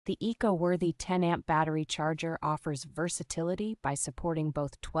The eco-worthy 10-amp battery charger offers versatility by supporting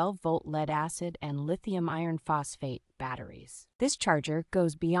both 12-volt lead-acid and lithium iron phosphate batteries. This charger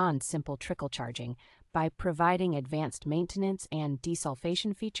goes beyond simple trickle charging by providing advanced maintenance and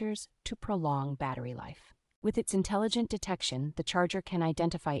desulfation features to prolong battery life. With its intelligent detection, the charger can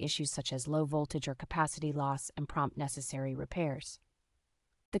identify issues such as low voltage or capacity loss and prompt necessary repairs.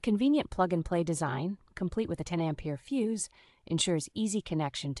 The convenient plug-and-play design, complete with a 10-ampere fuse, ensures easy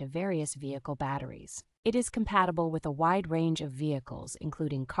connection to various vehicle batteries. It is compatible with a wide range of vehicles,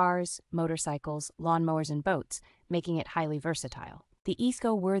 including cars, motorcycles, lawnmowers, and boats, making it highly versatile. The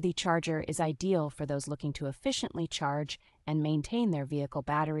eco-worthy charger is ideal for those looking to efficiently charge and maintain their vehicle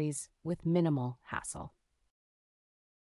batteries with minimal hassle.